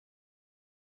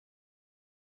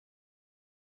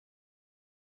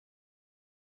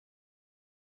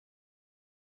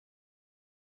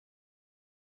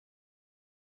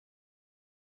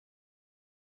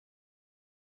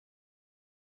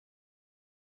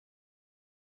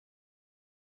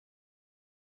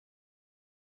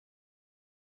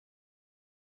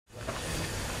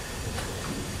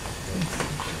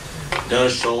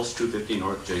Dennis Schultz, 250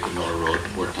 North Jacob Miller Road,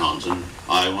 Fort Townsend.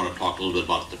 I want to talk a little bit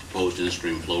about the proposed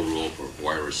in-stream flow rule for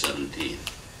Wire 17.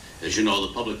 As you know,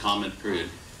 the public comment period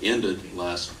ended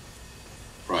last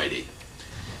Friday,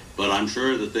 but I'm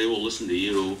sure that they will listen to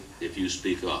you if you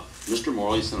speak up. Mr.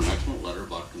 Morley sent an excellent letter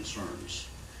about concerns.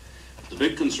 The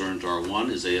big concerns are, one,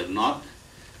 is they have not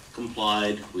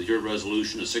complied with your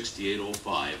resolution of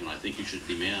 6805, and I think you should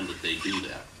demand that they do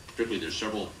that. Particularly, there's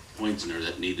several points in there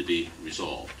that need to be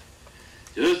resolved.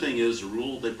 The other thing is the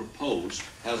rule they proposed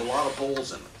has a lot of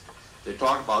holes in it. They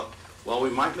talk about, well, we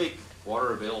might make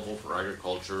water available for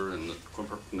agriculture in the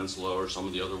Quimper Peninsula or some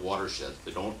of the other watersheds.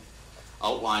 They don't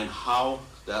outline how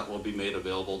that will be made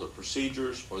available, the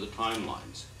procedures or the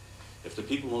timelines. If the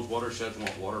people in those watersheds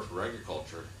want water for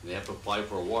agriculture and they have to apply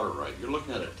for a water right, you're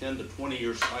looking at a 10 to 20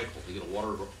 year cycle to get a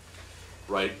water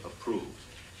right approved.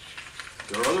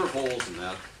 There are other holes in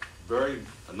that,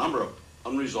 a number of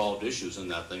unresolved issues in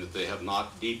that thing that they have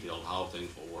not detailed how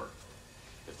things will work.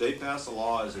 If they pass the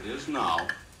law as it is now,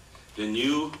 then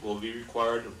you will be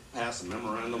required to pass a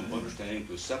memorandum of understanding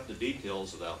to accept the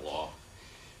details of that law.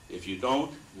 If you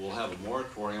don't, we'll have a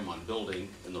moratorium on building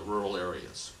in the rural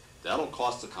areas. That'll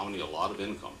cost the county a lot of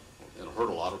income and hurt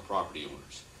a lot of property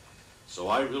owners. So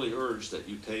I really urge that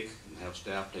you take and have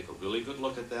staff take a really good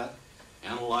look at that,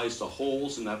 analyze the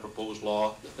holes in that proposed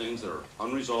law, the things that are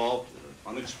unresolved, that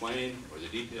are unexplained, or the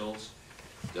details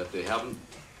that they haven't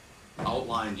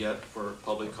outlined yet for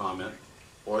public comment,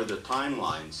 or the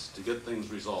timelines to get things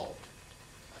resolved.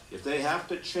 If they have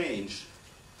to change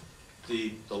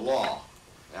the law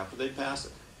after they pass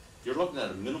it, you're looking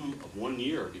at a minimum of 1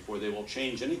 year before they will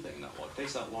change anything in that law. It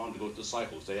takes that long to go through the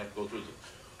cycles. They have to go through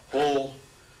the whole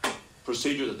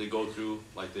procedure that they go through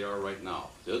like they are right now.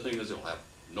 The other thing is they'll have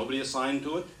nobody assigned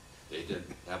to it. They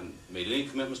haven't made any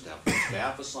commitments to have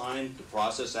staff assigned to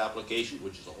process application,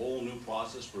 which is a whole new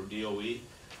process for DOE.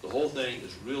 The whole thing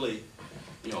is really,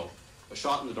 a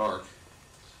shot in the dark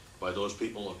by those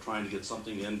people of trying to get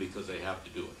something in because they have to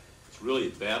do it. It's really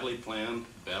a badly planned,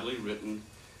 badly written,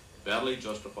 badly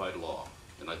justified law.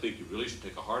 And I think you really should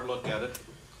take a hard look at it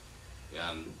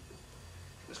and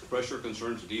express your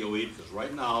concerns to DOE, because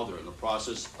right now they're in the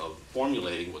process of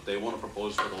formulating what they want to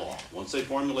propose for the law. Once they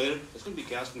formulate it, it's going to be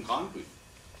cast in concrete.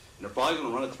 And they're probably going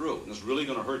to run it through. And it's really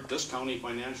going to hurt this county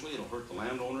financially. It'll hurt the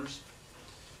landowners.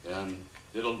 And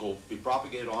it'll be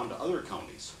propagated on to other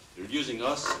counties. They're using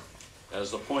us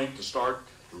as the point to start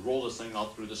to roll this thing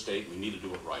out through the state. We need to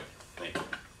do it right. Thank you.